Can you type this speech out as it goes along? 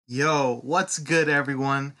Yo, what's good,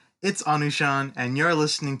 everyone? It's Anushan, and you're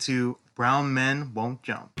listening to Brown Men Won't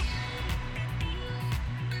Jump.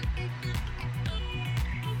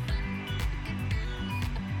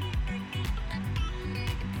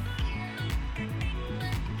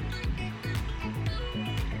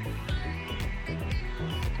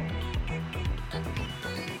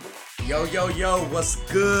 Yo, what's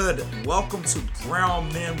good? Welcome to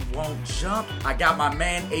Brown Men Won't Jump. I got my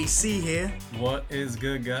man AC here. What is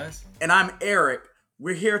good, guys? And I'm Eric.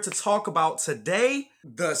 We're here to talk about today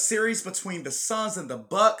the series between the Suns and the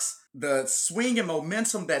Bucks, the swing and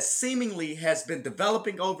momentum that seemingly has been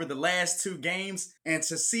developing over the last two games, and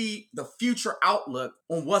to see the future outlook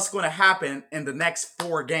on what's going to happen in the next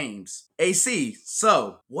four games. AC,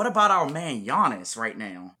 so what about our man Giannis right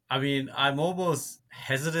now? I mean, I'm almost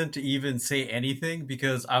hesitant to even say anything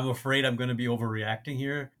because I'm afraid I'm going to be overreacting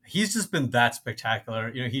here. He's just been that spectacular.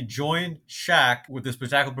 He joined Shaq with a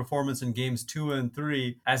spectacular performance in games 2 and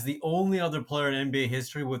 3 as the only other player in NBA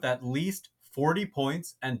history with at least 40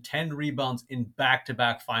 points and 10 rebounds in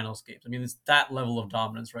back-to-back finals games. I mean, it's that level of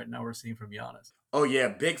dominance right now we're seeing from Giannis. Oh yeah,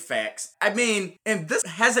 big facts. I mean, and this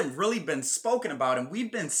hasn't really been spoken about, and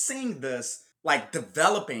we've been seeing this like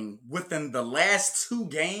developing within the last two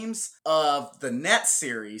games of the Nets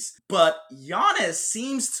series. But Giannis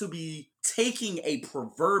seems to be taking a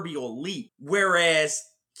proverbial leap, whereas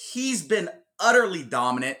he's been utterly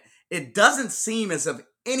dominant. It doesn't seem as if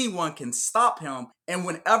anyone can stop him. And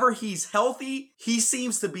whenever he's healthy, he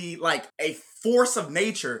seems to be like a force of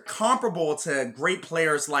nature, comparable to great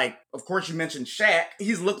players like, of course, you mentioned Shaq.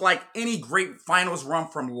 He's looked like any great finals run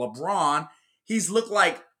from LeBron. He's looked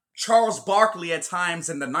like Charles Barkley at times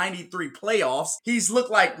in the 93 playoffs. He's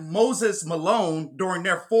looked like Moses Malone during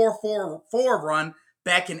their 4-4-4 run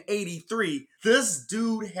back in 83. This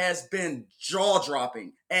dude has been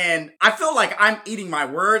jaw-dropping. And I feel like I'm eating my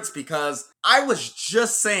words because I was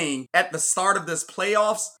just saying at the start of this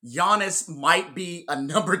playoffs, Giannis might be a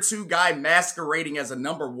number two guy masquerading as a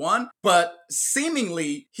number one. But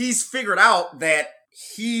seemingly, he's figured out that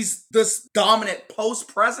he's this dominant post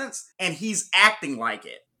presence and he's acting like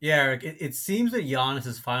it. Yeah, Eric, it seems that Giannis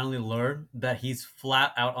has finally learned that he's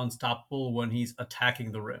flat out unstoppable when he's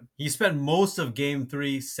attacking the rim. He spent most of game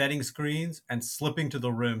 3 setting screens and slipping to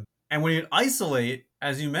the rim. And when he'd isolate,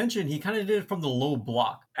 as you mentioned, he kind of did it from the low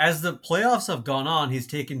block. As the playoffs have gone on, he's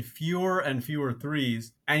taken fewer and fewer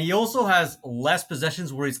threes. And he also has less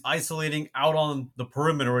possessions where he's isolating out on the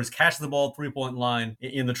perimeter, where he's catching the ball at three-point line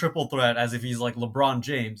in the triple threat as if he's like LeBron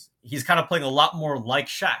James. He's kind of playing a lot more like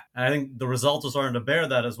Shaq. And I think the results are starting to bear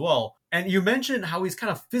that as well. And you mentioned how he's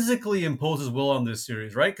kind of physically imposed his will on this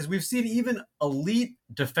series, right? Because we've seen even elite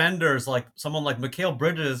defenders like someone like Mikal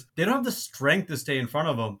Bridges, they don't have the strength to stay in front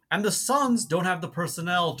of him. And the Suns don't have the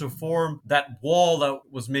personnel to form that wall that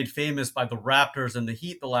was made famous by the Raptors and the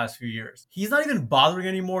Heat the last few years. He's not even bothering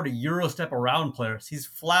anymore to Euro step around players. He's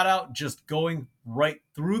flat out just going right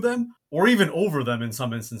through them or even over them in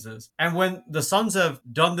some instances. And when the Suns have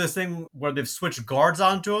done this thing where they've switched guards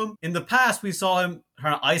onto him, in the past we saw him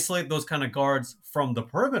trying to isolate those kind of guards from the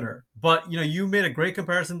perimeter. But, you made a great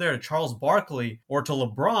comparison there to Charles Barkley or to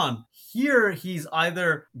LeBron. Here, he's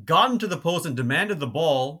either gotten to the post and demanded the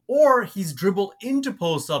ball, or he's dribbled into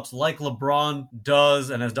post-ups like LeBron does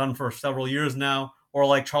and has done for several years now, or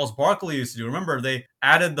like Charles Barkley used to do. Remember, they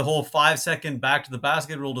added the whole 5-second back to the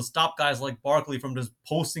basket rule to stop guys like Barkley from just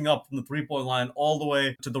posting up from the three-point line all the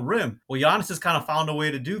way to the rim. Well, Giannis has kind of found a way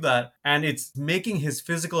to do that, and it's making his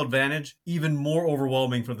physical advantage even more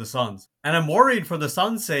overwhelming for the Suns. And I'm worried for the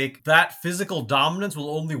Suns' sake that physical dominance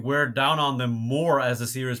will only wear down on them more as the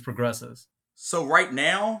series progresses. So right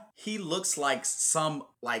now, he looks like some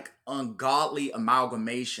like ungodly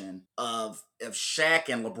amalgamation of if Shaq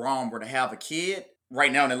and LeBron were to have a kid.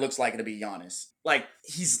 Right now, and it looks like it'll be Giannis. Like,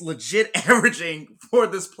 he's legit averaging for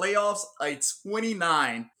this playoffs a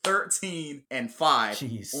 29, 13, and 5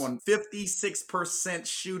 Jeez. on 56%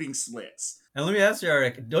 shooting splits. And let me ask you,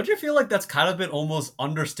 Eric, don't you feel like that's kind of been almost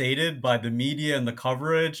understated by the media and the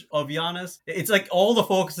coverage of Giannis? It's like all the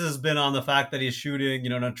focus has been on the fact that he's shooting,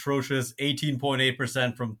 an atrocious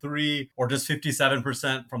 18.8% from three or just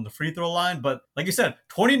 57% from the free throw line. But like you said,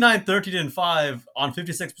 29, 13, and 5 on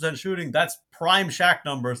 56% shooting, that's prime Shaq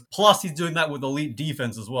numbers. Plus, he's doing that with elite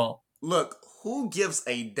defense as well. Look, who gives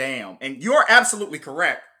a damn? And you're absolutely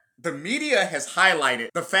correct. The media has highlighted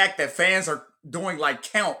the fact that fans are doing like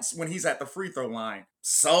counts when he's at the free throw line.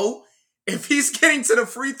 So, if he's getting to the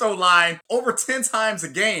free throw line over 10 times a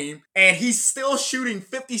game and he's still shooting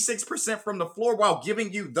 56% from the floor while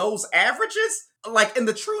giving you those averages, like in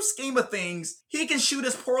the true scheme of things, he can shoot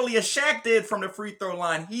as poorly as Shaq did from the free throw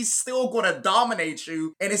line. He's still going to dominate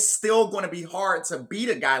you, and it's still going to be hard to beat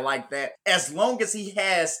a guy like that as long as he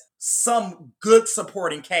has some good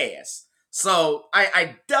supporting cast. So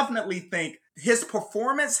I definitely think his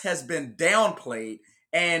performance has been downplayed,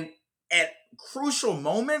 and at crucial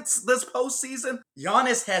moments this postseason,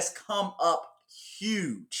 Giannis has come up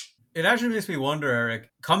huge. It actually makes me wonder, Eric.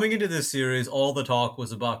 Coming into this series, all the talk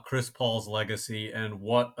was about Chris Paul's legacy and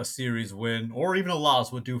what a series win or even a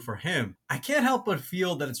loss would do for him. I can't help but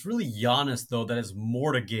feel that it's really Giannis, though, that has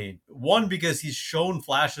more to gain. One, because he's shown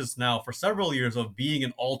flashes now for several years of being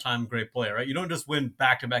an all-time great player, right? You don't just win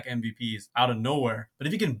back-to-back MVPs out of nowhere. But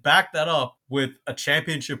if you can back that up with a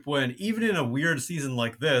championship win, even in a weird season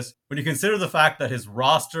like this, when you consider the fact that his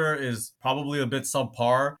roster is probably a bit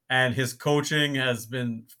subpar and his coaching has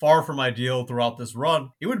been far from ideal throughout this run,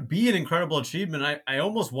 it would be an incredible achievement. I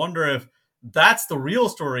almost wonder if that's the real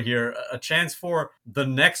story here, a chance for the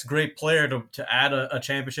next great player to add a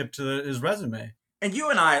championship to his resume. And you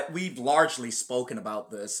and I, we've largely spoken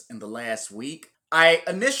about this in the last week. I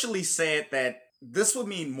initially said that this would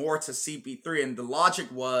mean more to CP3, and the logic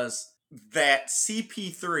was that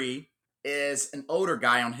CP3 is an older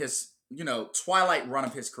guy on his, twilight run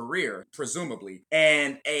of his career, presumably.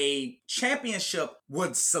 And a championship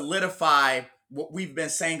would solidify what we've been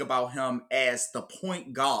saying about him as the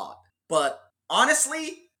point guard. But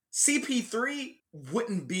honestly, CP3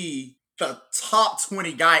 wouldn't be the top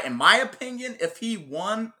 20 guy, in my opinion, if he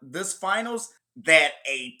won this finals, that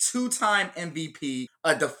a two-time MVP,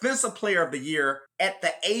 a defensive player of the year at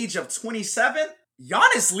the age of 27,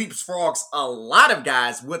 Giannis leapfrogs a lot of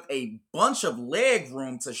guys with a bunch of leg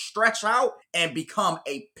room to stretch out and become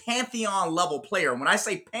a Pantheon level player. When I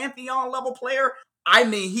say Pantheon level player, I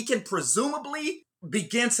mean he can presumably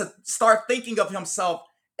begin to start thinking of himself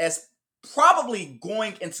as probably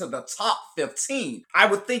going into the top 15. I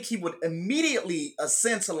would think he would immediately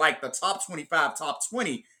ascend to like the top 25, top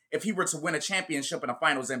 20 if he were to win a championship and a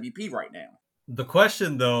finals MVP right now. The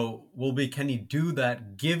question, though, will be, can he do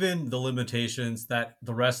that given the limitations that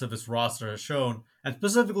the rest of his roster has shown, and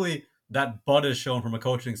specifically that Bud has shown from a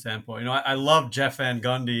coaching standpoint? I love Jeff Van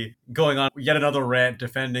Gundy going on yet another rant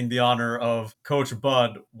defending the honor of Coach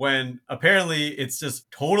Bud when apparently it's just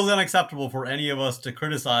totally unacceptable for any of us to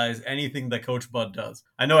criticize anything that Coach Bud does.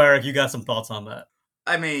 I know, Eric, you got some thoughts on that.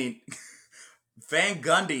 I mean, Van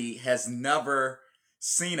Gundy has never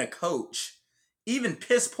seen a coach, even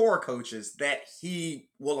piss poor coaches, that he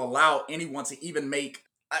will allow anyone to even make,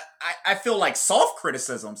 I feel like, soft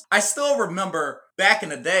criticisms. I still remember back in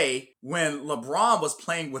the day when LeBron was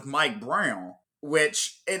playing with Mike Brown,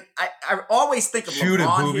 which, and I always think of shoot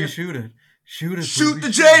LeBron it, booby, here. Shoot it. Shoot it, Shoot booby, the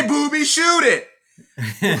J, booby, shoot it.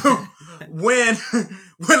 when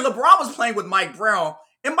LeBron was playing with Mike Brown,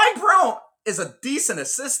 and Mike Brown is a decent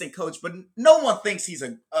assistant coach, but no one thinks he's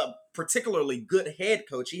a particularly good head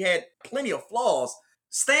coach. He had plenty of flaws.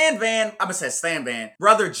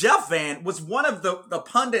 Brother Jeff Van was one of the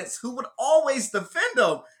pundits who would always defend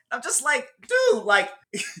him. I'm just like, dude, like,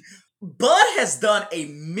 Bud has done a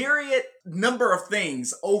myriad number of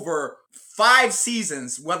things over 5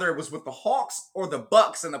 seasons, whether it was with the Hawks or the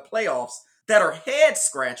Bucks in the playoffs, that are head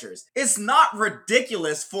scratchers. It's not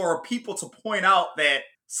ridiculous for people to point out that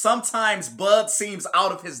sometimes Bud seems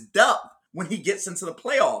out of his depth when he gets into the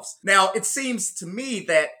playoffs. Now, it seems to me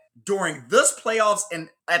that during this playoffs and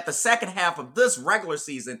at the second half of this regular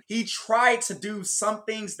season, he tried to do some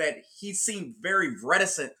things that he seemed very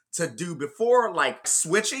reticent to do before, like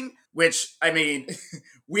switching, which, I mean,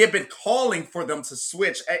 we have been calling for them to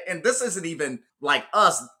switch. And this isn't even like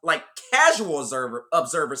us, like casual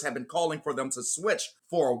observers have been calling for them to switch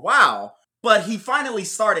for a while. But he finally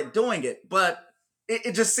started doing it. But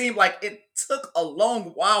it just seemed like it took a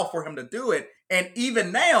long while for him to do it. And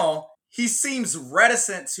even now, he seems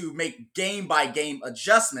reticent to make game-by-game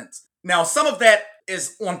adjustments. Now, some of that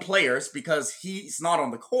is on players because he's not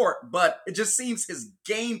on the court, but it just seems his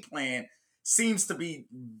game plan seems to be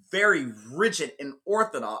very rigid and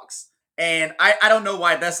orthodox. And I don't know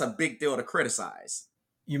why that's a big deal to criticize.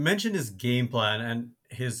 You mentioned his game plan and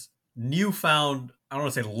his newfound, I don't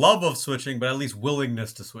want to say love of switching, but at least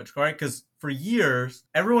willingness to switch, right? Because for years,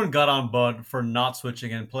 everyone got on Bud for not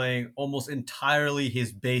switching and playing almost entirely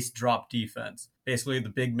his base drop defense. Basically, the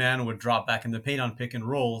big man would drop back in the paint on pick and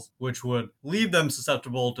rolls, which would leave them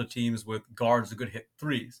susceptible to teams with guards who could hit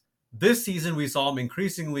threes. This season, we saw him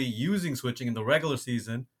increasingly using switching in the regular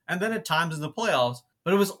season and then at times in the playoffs,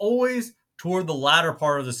 but it was always toward the latter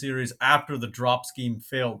part of the series after the drop scheme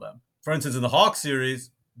failed them. For instance, in the Hawks series,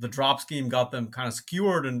 the drop scheme got them kind of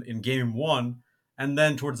skewered in game 1, And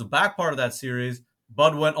then towards the back part of that series,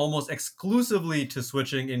 Bud went almost exclusively to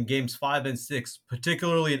switching in games 5 and 6,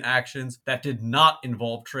 particularly in actions that did not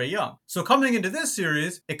involve Trae Young. So coming into this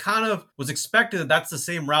series, it kind of was expected that that's the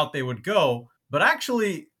same route they would go, but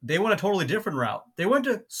actually they went a totally different route. They went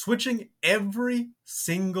to switching every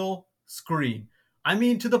single screen. I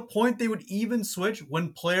mean, to the point they would even switch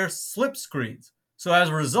when players slip screens. So as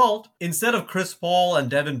a result, instead of Chris Paul and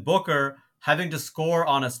Devin Booker having to score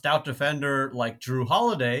on a stout defender like Drew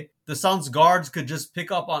Holiday, the Suns guards could just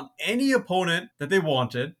pick up on any opponent that they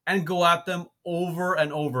wanted and go at them over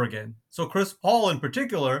and over again. So Chris Paul in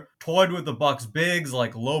particular toyed with the Bucks bigs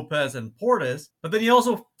like Lopez and Portis, but then he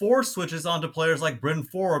also forced switches onto players like Bryn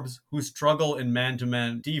Forbes who struggle in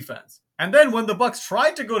man-to-man defense. And then when the Bucks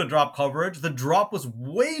tried to go to drop coverage, the drop was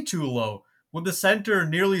way too low, with the center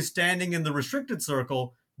nearly standing in the restricted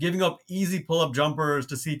circle, giving up easy pull-up jumpers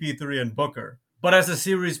to CP3 and Booker. But as the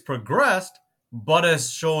series progressed, Bud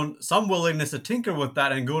has shown some willingness to tinker with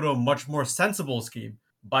that and go to a much more sensible scheme.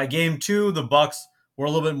 By game 2, the Bucks were a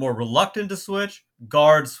little bit more reluctant to switch.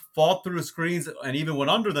 Guards fought through screens and even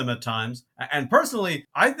went under them at times. And personally,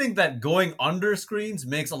 I think that going under screens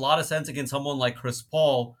makes a lot of sense against someone like Chris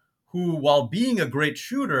Paul, who, while being a great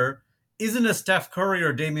shooter, isn't a Steph Curry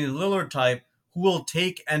or Damian Lillard type who will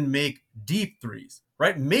take and make deep threes,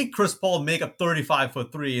 right? Make Chris Paul make a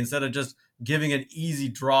 35-foot three instead of just giving an easy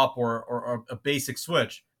drop or a basic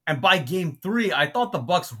switch. And by game 3, I thought the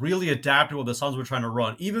Bucks really adapted what the Suns were trying to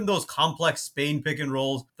run. Even those complex Spain pick and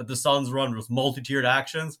rolls that the Suns run with multi-tiered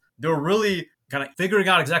actions, they were really kind of figuring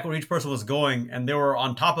out exactly where each person was going, and they were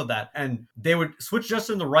on top of that. And they would switch just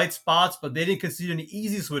in the right spots, but they didn't concede any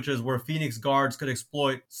easy switches where Phoenix guards could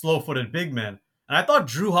exploit slow-footed big men. And I thought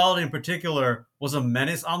Drew Holiday in particular was a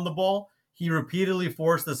menace on the ball. He repeatedly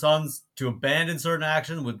forced the Suns to abandon certain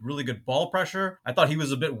action with really good ball pressure. I thought he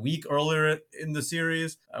was a bit weak earlier in the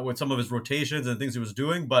series with some of his rotations and things he was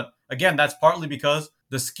doing. But again, that's partly because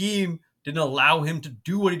the scheme didn't allow him to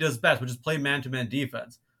do what he does best, which is play man-to-man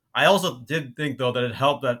defense. I also did think, though, that it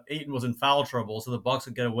helped that Ayton was in foul trouble, so the Bucks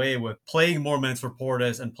could get away with playing more minutes for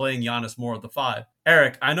Portis and playing Giannis more at the 5.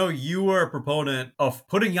 Eric, I know you were a proponent of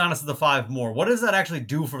putting Giannis at the 5 more. What does that actually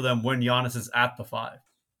do for them when Giannis is at the 5?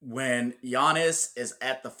 When Giannis is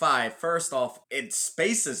at the 5, first off, it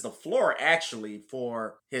spaces the floor actually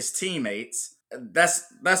for his teammates.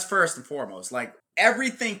 That's first and foremost. Like,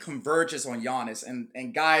 everything converges on Giannis,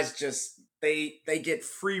 and guys just they get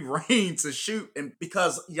free reign to shoot. And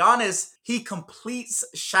because Giannis, he completes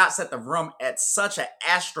shots at the rim at such an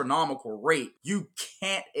astronomical rate, you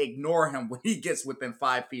can't ignore him when he gets within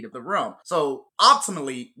 5 feet of the rim. So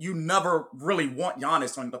optimally, you never really want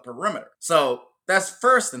Giannis on the perimeter. So that's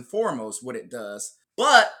first and foremost what it does.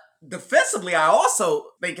 But defensively, I also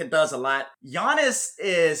think it does a lot. Giannis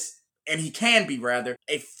is, and he can be rather,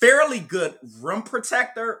 a fairly good rim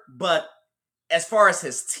protector, but as far as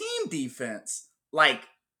his team defense, like,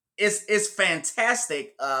 it's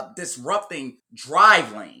fantastic disrupting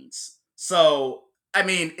drive lanes. So, I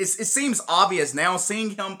mean, it seems obvious now,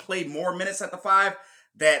 seeing him play more minutes at the 5,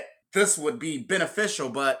 that this would be beneficial,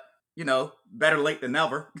 but, you know, better late than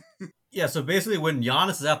never. Yeah, so basically when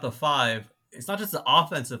Giannis is at the 5, it's not just the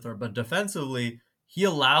offensive threat, but defensively, he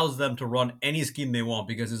allows them to run any scheme they want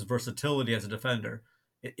because his versatility as a defender.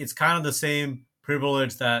 It's kind of the same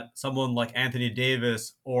privilege that someone like Anthony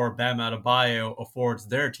Davis or Bam Adebayo affords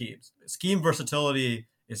their teams. Scheme versatility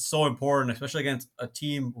is so important, especially against a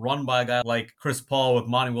team run by a guy like Chris Paul with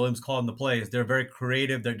Monty Williams calling the plays. They're very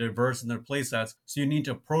creative, they're diverse in their play sets, so you need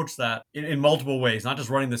to approach that in multiple ways, not just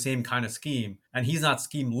running the same kind of scheme. And he's not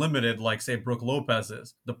scheme limited like, say, Brook Lopez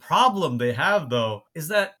is. The problem they have, though, is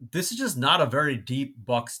that this is just not a very deep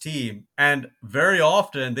Bucks team. And very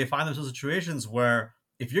often they find themselves in situations where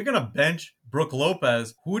if you're going to bench Brook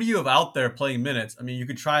Lopez, who do you have out there playing minutes? I mean, you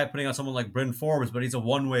could try putting on someone like Bryn Forbes, but he's a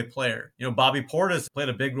one-way player. You know, Bobby Portis played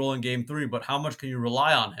a big role in game 3, but how much can you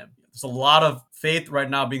rely on him? There's a lot of faith right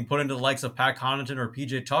now being put into the likes of Pat Connaughton or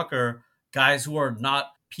PJ Tucker, guys who are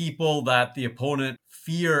not people that the opponent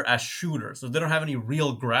fear as shooters. So they don't have any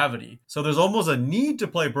real gravity. So there's almost a need to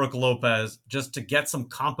play Brook Lopez just to get some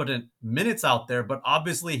competent minutes out there. But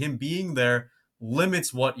obviously him being there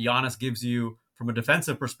limits what Giannis gives you from a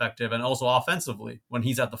defensive perspective and also offensively when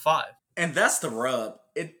he's at the 5. And that's the rub.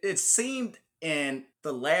 It seemed in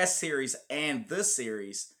the last series and this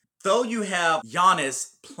series, though you have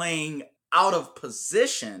Giannis playing out of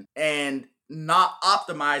position and not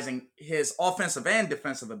optimizing his offensive and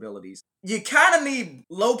defensive abilities, you kind of need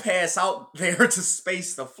Lopez out there to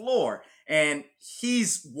space the floor. and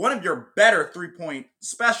he's one of your better 3-point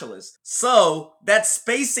specialists. So that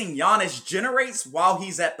spacing Giannis generates while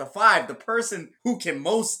he's at the 5, the person who can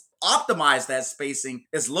most optimize that spacing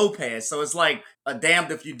is Lopez. So it's like a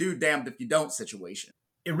damned if you do, damned if you don't situation.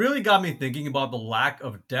 It really got me thinking about the lack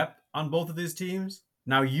of depth on both of these teams.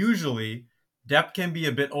 Now, usually, depth can be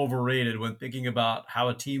a bit overrated when thinking about how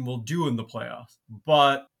a team will do in the playoffs.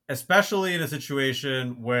 But especially in a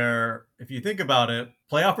situation where, if you think about it,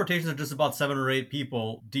 playoff rotations are just about 7 or 8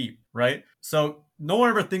 people deep, right? So no one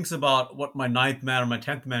ever thinks about what my 9th man or my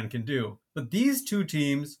 10th man can do. But these two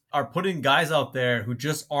teams are putting guys out there who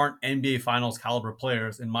just aren't NBA Finals caliber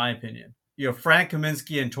players, in my opinion. You have Frank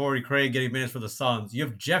Kaminsky and Torrey Craig getting minutes for the Suns. You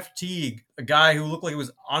have Jeff Teague, a guy who looked like he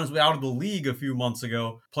was honestly out of the league a few months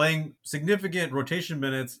ago, playing significant rotation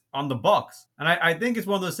minutes on the Bucks. And I think it's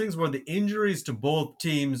one of those things where the injuries to both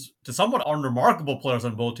teams, to somewhat unremarkable players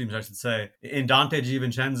on both teams, I should say, in Dante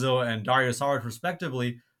DiVincenzo and Dario Saric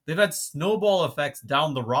respectively, they've had snowball effects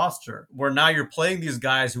down the roster, where now you're playing these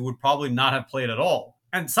guys who would probably not have played at all.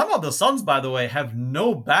 And some of the Suns, by the way, have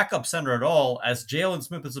no backup center at all, as Jalen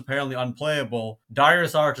Smith is apparently unplayable, Dario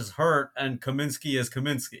Saric is hurt, and Kaminsky is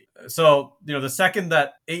Kaminsky. So, the second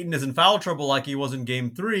that Ayton is in foul trouble like he was in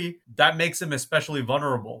Game 3, that makes him especially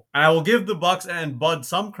vulnerable. And I will give the Bucks and Bud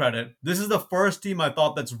some credit. This is the first team I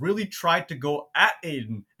thought that's really tried to go at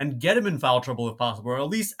Ayton and get him in foul trouble if possible, or at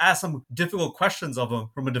least ask some difficult questions of him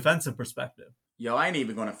from a defensive perspective. Yo, I ain't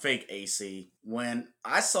even gonna fake AC. When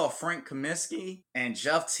I saw Frank Kaminsky and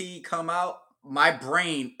Jeff Teague come out, my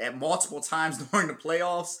brain at multiple times during the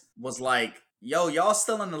playoffs was like, yo, y'all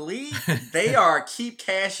still in the league? They are keep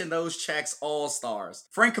cashing those checks all-stars.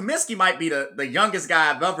 Frank Kaminsky might be the youngest guy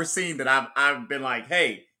I've ever seen that I've been like,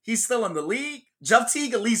 hey, he's still in the league? Jeff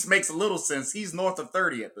Teague at least makes a little sense. He's north of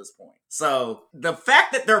 30 at this point. So the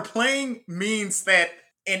fact that they're playing means that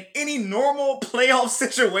in any normal playoff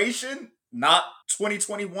situation, not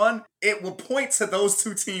 2021, it will point to those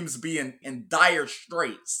two teams being in dire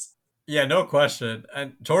straits. Yeah, no question.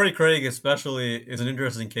 And Torrey Craig especially is an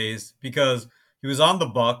interesting case because he was on the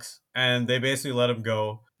Bucks and they basically let him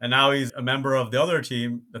go. And now he's a member of the other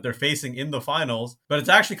team that they're facing in the finals. But it's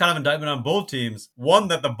actually kind of an indictment on both teams. One,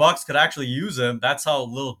 that the Bucks could actually use him. That's how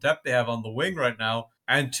little depth they have on the wing right now.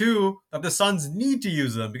 And 2, that the Suns need to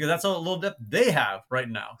use them because that's how little depth they have right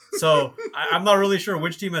now. So I'm not really sure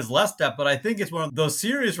which team has less depth, but I think it's one of those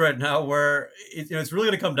series right now where it's really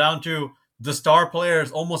going to come down to the star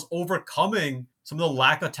players almost overcoming some of the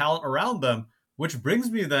lack of talent around them, which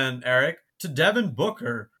brings me then, Eric, to Devin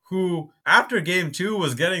Booker, who after Game 2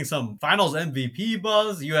 was getting some Finals MVP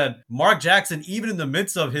buzz. You had Mark Jackson, even in the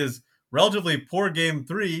midst of his relatively poor Game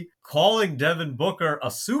 3, calling Devin Booker a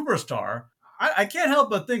superstar. I can't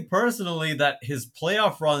help but think personally that his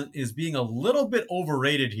playoff run is being a little bit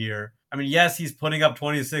overrated here. I mean, yes, he's putting up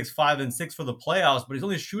 26, 5, and 6 for the playoffs, but he's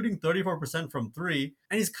only shooting 34% from 3,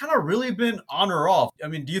 and he's kind of really been on or off. I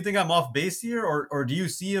mean, do you think I'm off base here, or do you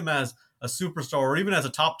see him as a superstar or even as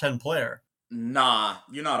a top 10 player? Nah,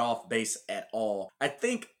 you're not off base at all. I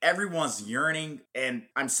think everyone's yearning, and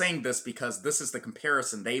I'm saying this because this is the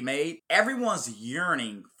comparison they made. Everyone's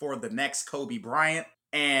yearning for the next Kobe Bryant.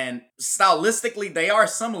 And stylistically, they are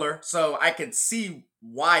similar, so I could see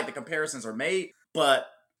why the comparisons are made, but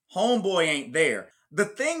homeboy ain't there. The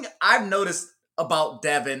thing I've noticed about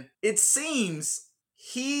Devin, it seems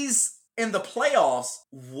he's in the playoffs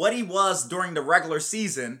what he was during the regular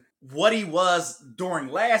season, what he was during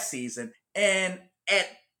last season, and at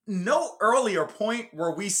no earlier point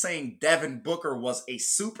were we saying Devin Booker was a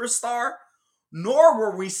superstar, nor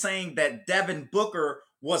were we saying that Devin Booker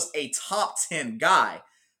was a top 10 guy.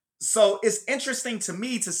 So it's interesting to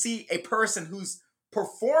me to see a person who's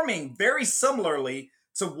performing very similarly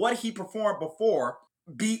to what he performed before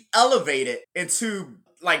be elevated into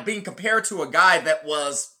like being compared to a guy that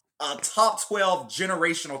was a top 12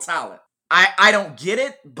 generational talent. I don't get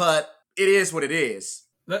it, but it is what it is.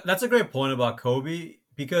 That's a great point about Kobe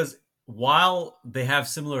because while they have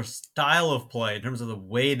similar style of play in terms of the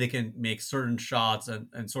way they can make certain shots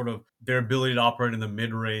and sort of their ability to operate in the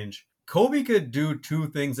mid-range, Kobe could do 2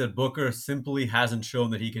 things that Booker simply hasn't shown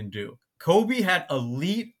that he can do. Kobe had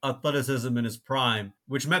elite athleticism in his prime,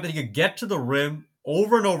 which meant that he could get to the rim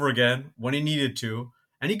over and over again when he needed to,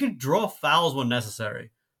 and he could draw fouls when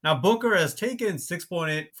necessary. Now, Booker has taken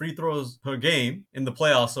 6.8 free throws per game in the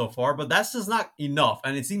playoffs so far, but that's just not enough.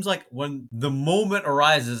 And it seems like when the moment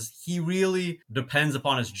arises, he really depends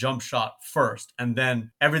upon his jump shot first, and then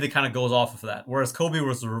everything kind of goes off of that. Whereas Kobe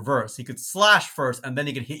was the reverse. He could slash first, and then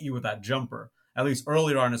he could hit you with that jumper, at least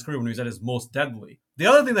earlier on in his career when he was at his most deadly. The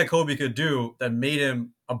other thing that Kobe could do that made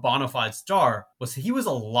him a bona fide star was he was a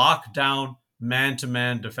lockdown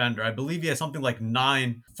man-to-man defender. I believe he has something like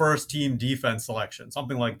 9 first-team defense selections,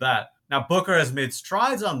 something like that. Now, Booker has made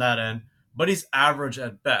strides on that end, but he's average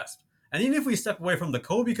at best. And even if we step away from the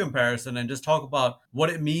Kobe comparison and just talk about what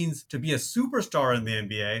it means to be a superstar in the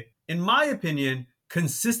NBA, in my opinion,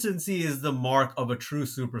 consistency is the mark of a true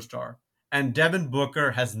superstar. And Devin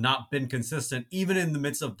Booker has not been consistent even in the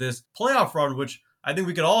midst of this playoff run, which I think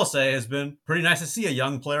we could all say has been pretty nice to see a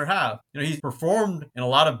young player have. He's performed in a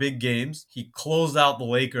lot of big games. He closed out the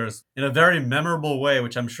Lakers in a very memorable way,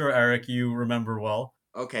 which I'm sure, Eric, you remember well.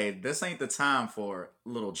 Okay, this ain't the time for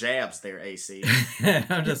little jabs there, AC.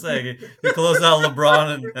 I'm just saying, he closed out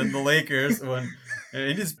LeBron and the Lakers when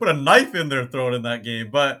he just put a knife in their throat in that game.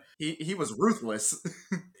 But he was ruthless.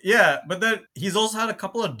 Yeah, but then he's also had a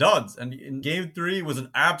couple of duds. And in game 3 was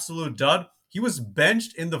an absolute dud. He was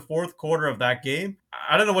benched in the fourth quarter of that game.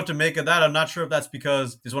 I don't know what to make of that. I'm not sure if that's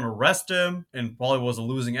because they just want to rest him and probably was a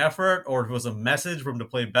losing effort, or if it was a message for him to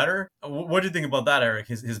play better. What do you think about that, Eric,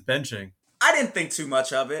 his benching? I didn't think too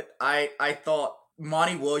much of it. I thought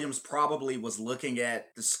Monty Williams probably was looking at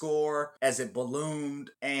the score as it ballooned,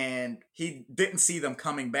 and he didn't see them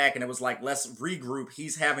coming back, and it was like, let's regroup.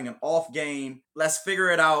 He's having an off game. Let's figure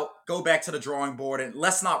it out, go back to the drawing board, and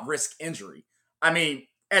let's not risk injury. I mean,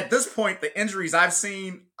 at this point, the injuries I've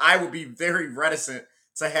seen, I would be very reticent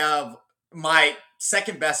to have my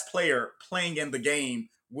second best player playing in the game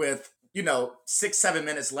with, 6-7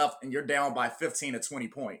 minutes left and you're down by 15 to 20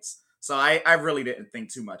 points. So I really didn't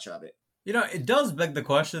think too much of it. It does beg the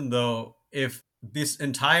question, though, if this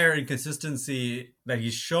entire inconsistency that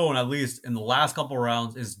he's shown, at least in the last couple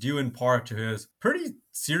rounds, is due in part to his pretty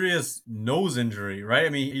serious nose injury, right? I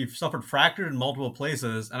mean, he suffered fractured in multiple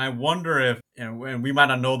places, and I wonder if, and we might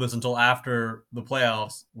not know this until after the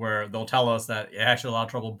playoffs, where they'll tell us that he actually had a lot of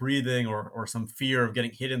trouble breathing or some fear of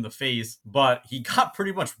getting hit in the face, but he got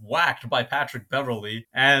pretty much whacked by Patrick Beverley,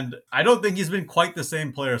 and I don't think he's been quite the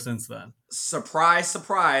same player since then. Surprise,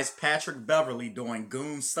 surprise, Patrick Beverley doing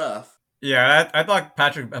goon stuff. Yeah, I thought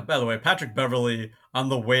Patrick Beverley on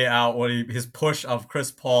the way out, when his push of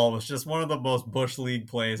Chris Paul was just one of the most Bush League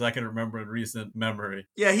plays I can remember in recent memory.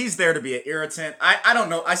 Yeah, he's there to be an irritant. I don't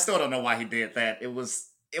know. I still don't know why he did that. It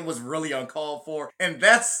was really uncalled for. And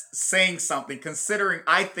that's saying something, considering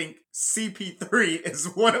I think CP3 is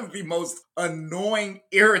one of the most annoying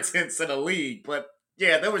irritants in the league. But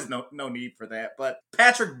yeah, there was no need for that. But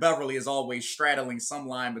Patrick Beverley is always straddling some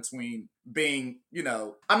line between being,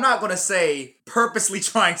 I'm not going to say purposely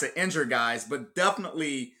trying to injure guys, but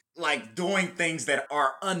definitely like doing things that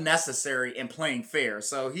are unnecessary and playing fair.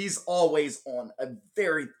 So he's always on a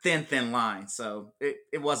very thin line. So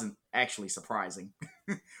it wasn't actually surprising.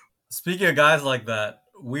 Speaking of guys like that,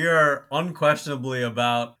 we are unquestionably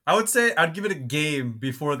about, I would say I'd give it a game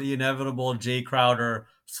before the inevitable Jay Crowder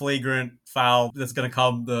flagrant foul that's going to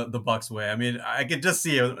come the Bucks way. I mean, I could just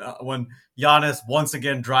see it when Giannis once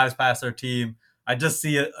again drives past their team. I just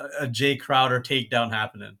see a Jay Crowder takedown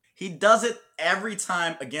happening. He does it every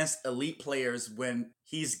time against elite players when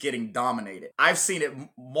he's getting dominated. I've seen it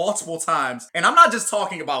multiple times, and I'm not just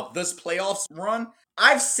talking about this playoffs run.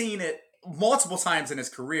 I've seen it multiple times in his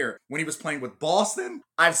career. When he was playing with Boston,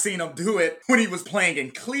 I've seen him do it when he was playing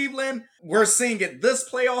in Cleveland. We're seeing it this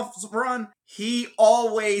playoffs run. He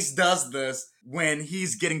always does this when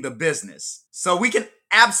he's getting the business. So we can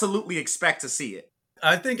absolutely expect to see it.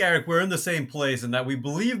 I think, Eric, we're in the same place in that we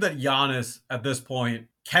believe that Giannis at this point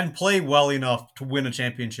can play well enough to win a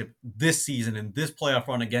championship this season in this playoff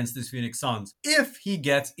run against this Phoenix Suns if he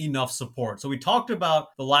gets enough support. So we talked about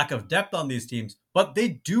the lack of depth on these teams, but they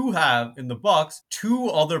do have in the Bucks 2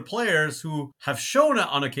 other players who have shown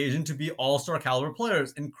on occasion to be all-star caliber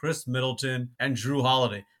players in Chris Middleton and Jrue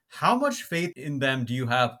Holiday. How much faith in them do you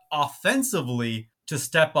have offensively to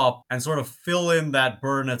step up and sort of fill in that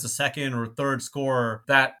burden as a second or third scorer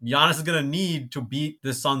that Giannis is going to need to beat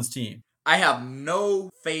this Suns team? I have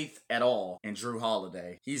no faith at all in Jrue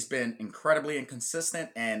Holiday. He's been incredibly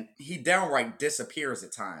inconsistent, and he downright disappears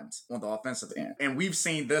at times on the offensive end. And we've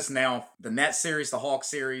seen this now, the Nets series, the Hawks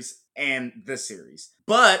series, and this series.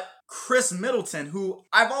 But Chris Middleton, who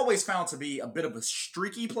I've always found to be a bit of a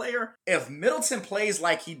streaky player, if Middleton plays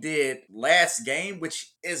like he did last game,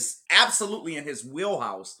 which is absolutely in his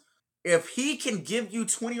wheelhouse, if he can give you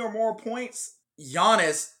 20 or more points,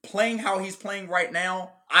 Giannis playing how he's playing right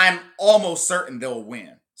now, I'm almost certain they'll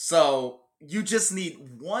win. So you just need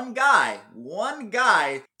one guy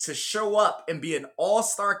to show up and be an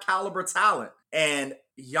all-star caliber talent. And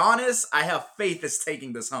Giannis, I have faith, is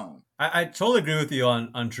taking this home. I totally agree with you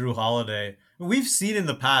on Jrue Holiday. We've seen in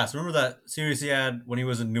the past, remember that series he had when he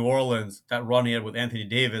was in New Orleans, that run he had with Anthony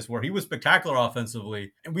Davis, where he was spectacular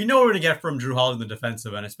offensively. And we know what we're going to get from Drew Holiday in the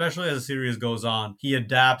defensive end, especially as the series goes on. He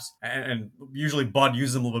adapts, and usually Bud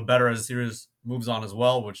uses him a little bit better as the series moves on as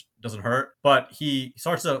well, which doesn't hurt. But he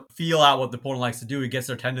starts to feel out what the opponent likes to do. He gets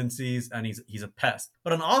their tendencies, and he's a pest.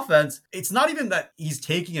 But on offense, it's not even that he's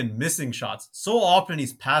taking and missing shots. So often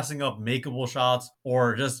he's passing up makeable shots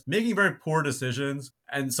or just making very poor decisions.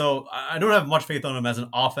 And so I don't have much faith on him as an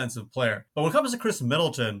offensive player. But when it comes to Chris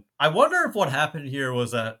Middleton, I wonder if what happened here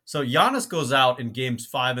was that, so Giannis goes out in games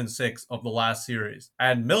 5 and 6 of the last series,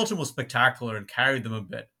 and Middleton was spectacular and carried them a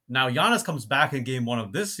bit. Now Giannis comes back in game 1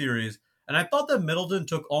 of this series, and I thought that Middleton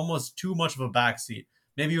took almost too much of a backseat.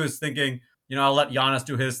 Maybe he was thinking, I'll let Giannis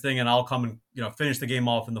do his thing and I'll come and, finish the game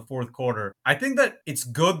off in the fourth quarter. I think that it's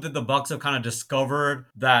good that the Bucks have kind of discovered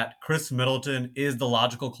that Chris Middleton is the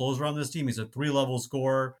logical closer on this team. He's a 3-level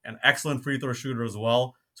scorer, an excellent free throw shooter as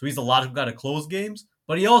well. So he's the logical guy to close games.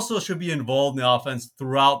 But he also should be involved in the offense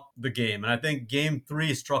throughout the game. And I think game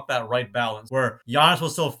 3 struck that right balance where Giannis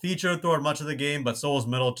was still featured throughout much of the game, but so was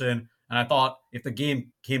Middleton. And I thought if the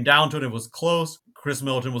game came down to it, it was close, Chris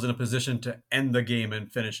Middleton was in a position to end the game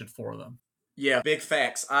and finish it for them. Yeah, big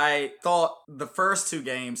facts. I thought the first 2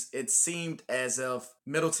 games, it seemed as if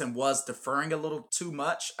Middleton was deferring a little too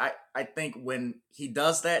much. I think when he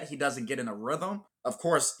does that, he doesn't get in a rhythm. Of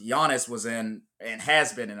course, Giannis was in and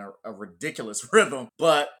has been in a ridiculous rhythm,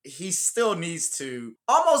 but he still needs to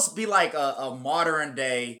almost be like a modern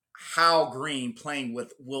day Hal Green playing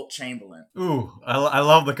with Wilt Chamberlain. Ooh, I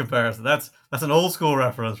love the comparison. That's an old school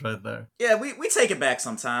reference right there. Yeah, we take it back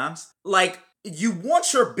sometimes. Like, you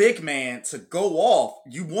want your big man to go off.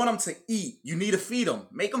 You want him to eat. You need to feed him.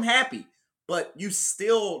 Make him happy. But you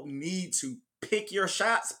still need to pick your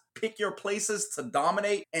shots, pick your places to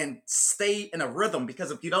dominate and stay in a rhythm.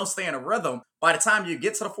 Because if you don't stay in a rhythm, by the time you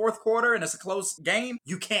get to the fourth quarter and it's a close game,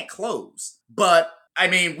 you can't close. But, I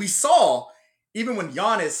mean, we saw, even when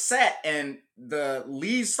Giannis sat and the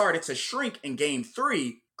lead started to shrink in game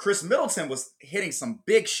 3, Chris Middleton was hitting some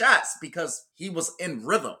big shots because he was in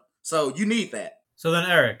rhythm. So you need that. So then,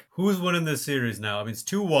 Eric, who's winning this series now? I mean, it's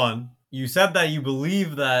 2-1. You said that you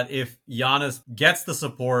believe that if Giannis gets the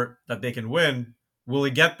support that they can win, will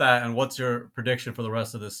he get that? And what's your prediction for the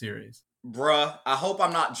rest of this series? Bruh, I hope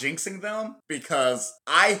I'm not jinxing them because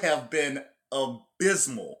I have been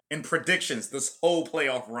abysmal in predictions this whole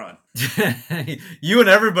playoff run. You and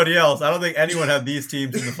everybody else. I don't think anyone had these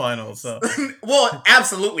teams in the finals. So. Well,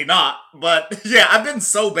 absolutely not. But yeah, I've been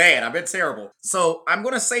so bad. I've been terrible. So I'm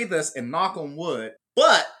going to say this and knock on wood.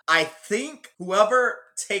 But I think whoever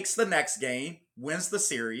takes the next game wins the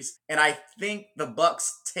series. And I think the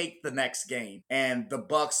Bucks take the next game. And the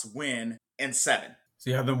Bucks win in 7. So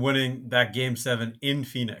you have them winning that game 7 in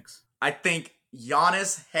Phoenix. I think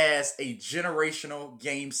Giannis has a generational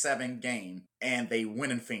game 7 game and they win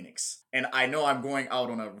in Phoenix. And I know I'm going out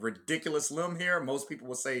on a ridiculous limb here. Most people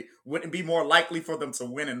will say, wouldn't it be more likely for them to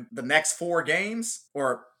win in the next 4 games?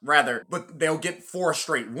 Or rather, but they'll get 4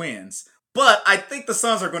 straight wins. But I think the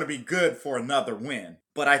Suns are going to be good for another win.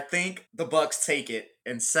 But I think the Bucks take it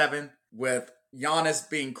in 7 with Giannis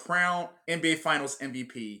being crowned NBA Finals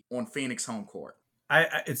MVP on Phoenix home court.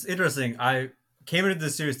 It's interesting. I came into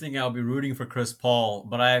this series thinking I'll be rooting for Chris Paul,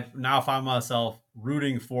 but I now find myself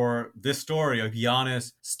rooting for this story of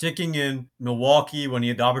Giannis sticking in Milwaukee when he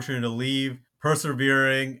had the opportunity to leave,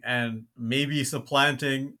 persevering and maybe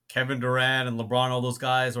supplanting Kevin Durant and LeBron, all those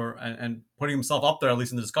guys, and putting himself up there, at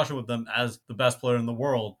least in the discussion with them, as the best player in the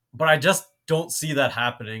world. But I just don't see that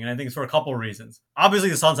happening, and I think it's for a couple of reasons. Obviously,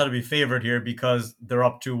 the Suns had to be favored here because they're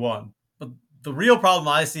up 2-1. But the real problem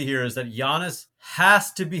I see here is that Giannis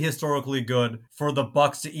has to be historically good for the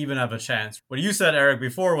Bucks to even have a chance. What you said, Eric,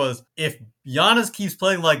 before was if Giannis keeps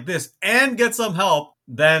playing like this and gets some help,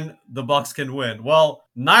 then the Bucks can win. Well,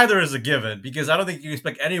 neither is a given because I don't think you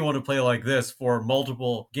expect anyone to play like this for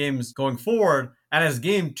multiple games going forward. And as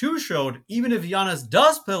game 2 showed, even if Giannis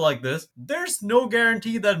does play like this, there's no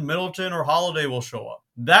guarantee that Middleton or Holiday will show up.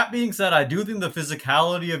 That being said, I do think the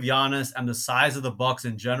physicality of Giannis and the size of the Bucks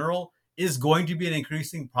in general is going to be an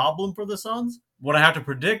increasing problem for the Suns. What I have to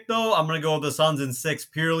predict, though, I'm going to go with the Suns in 6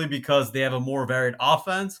 purely because they have a more varied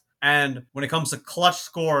offense. And when it comes to clutch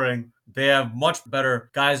scoring, they have much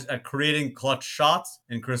better guys at creating clutch shots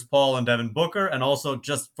in Chris Paul and Devin Booker. And also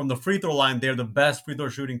just from the free throw line, they're the best free throw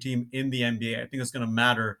shooting team in the NBA. I think it's going to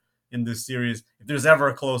matter in this series if there's ever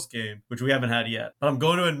a close game, which we haven't had yet. But I'm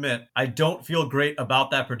going to admit, I don't feel great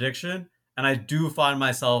about that prediction. And I do find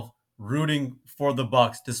myself rooting for the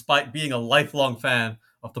Bucks, despite being a lifelong fan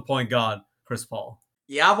of the point guard, Chris Paul.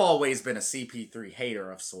 Yeah, I've always been a CP3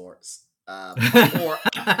 hater of sorts.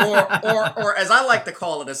 Or as I like to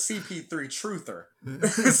call it, a CP3 truther.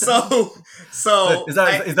 so is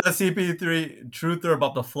that a CP3 truther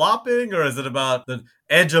about the flopping, or is it about the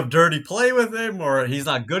edge of dirty play with him, or he's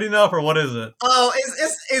not good enough, or what is it? Oh,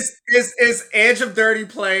 it's edge of dirty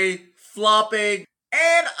play, flopping.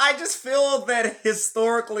 And I just feel that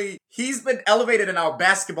historically, he's been elevated in our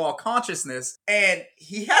basketball consciousness, and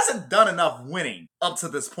he hasn't done enough winning up to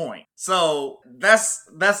this point. So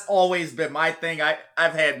that's always been my thing.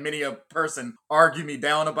 I've had many a person argue me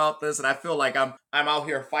down about this, and I feel like I'm out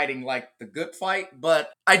here fighting like the good fight.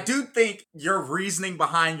 But I do think your reasoning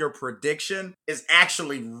behind your prediction is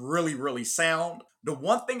actually really, really sound. The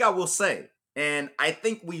one thing I will say, and I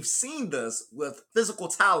think we've seen this with physical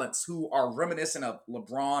talents who are reminiscent of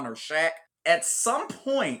LeBron or Shaq. At some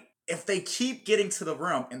point, if they keep getting to the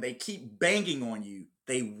rim and they keep banging on you,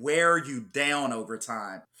 they wear you down over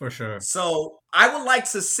time. For sure. So I would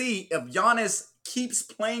like to see if Giannis keeps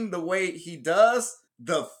playing the way he does,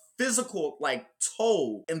 the physical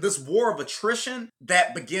toll in this war of attrition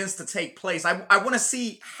that begins to take place. I want to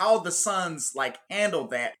see how the Suns handle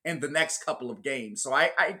that in the next couple of games. So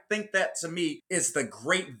I think that to me is the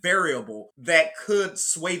great variable that could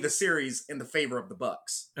sway the series in the favor of the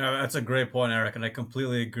Bucks. That's a great point, Eric, and I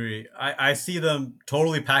completely agree. I see them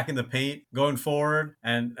totally packing the paint going forward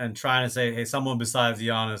and trying to say, hey, someone besides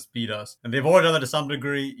Giannis beat us. And they've already done that to some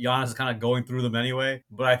degree. Giannis is kind of going through them anyway,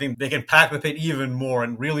 but I think they can pack the paint even more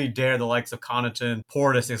and really dare the likes of Connaughton,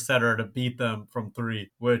 Portis, etc. to beat them from three,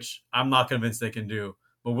 which I'm not convinced they can do,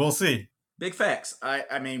 but we'll see. Big facts.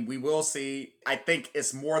 I mean, we will see. I think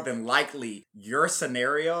it's more than likely your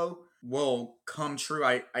scenario will come true.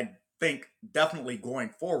 I think definitely going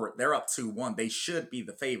forward, they're up 2-1. They should be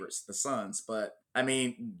the favorites, the Suns, but I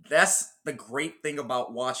mean, that's the great thing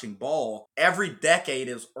about watching ball. Every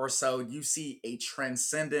decade or so, you see a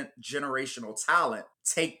transcendent generational talent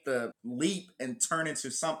take the leap and turn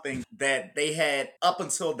into something that they had up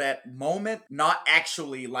until that moment not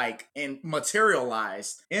actually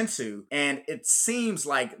materialized into. And it seems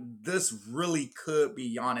like this really could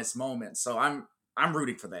be Giannis' moment. So I'm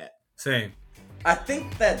rooting for that. Same. I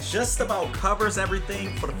think that just about covers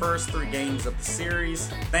everything for the first 3 games of the series.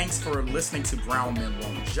 Thanks for listening to Brown Men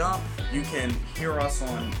Won't Jump. You can hear us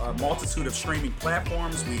on a multitude of streaming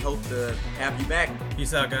platforms. We hope to have you back.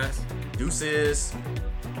 Peace out, guys. Deuces.